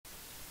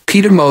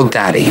Peter Mould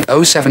Daddy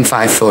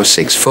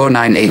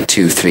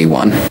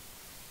 07546498231.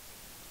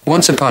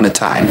 Once upon a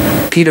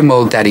time, Peter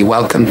Mould Daddy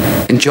welcome,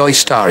 enjoy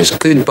stars,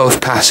 good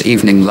both pass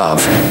evening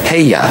love.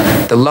 Hey ya,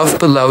 the love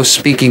below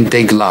speaking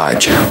dig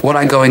large, what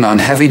I going on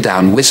heavy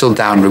down whistle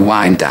down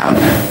rewind down.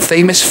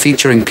 Famous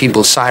featuring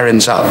people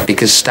sirens up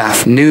because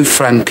staff new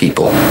friend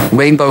people.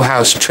 Rainbow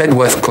House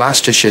Treadworth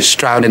Gloucestershire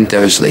Stroud and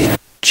Dursley.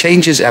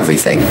 Changes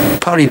everything.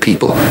 Party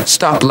people.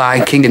 Stop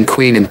lie king and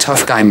queen and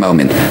tough guy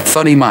moment.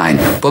 Funny mine.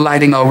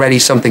 Bullighting already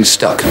something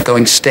stuck.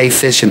 Going stay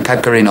fish and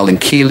pecorinal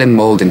and Keelan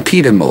Mould and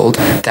Peter Mould.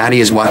 Daddy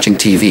is watching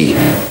TV.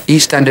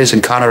 EastEnders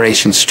and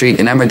Coronation Street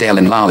in Emmerdale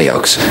and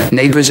Lollyoaks.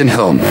 Neighbours and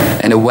home.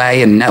 And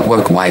away and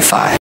network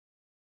Wi-Fi.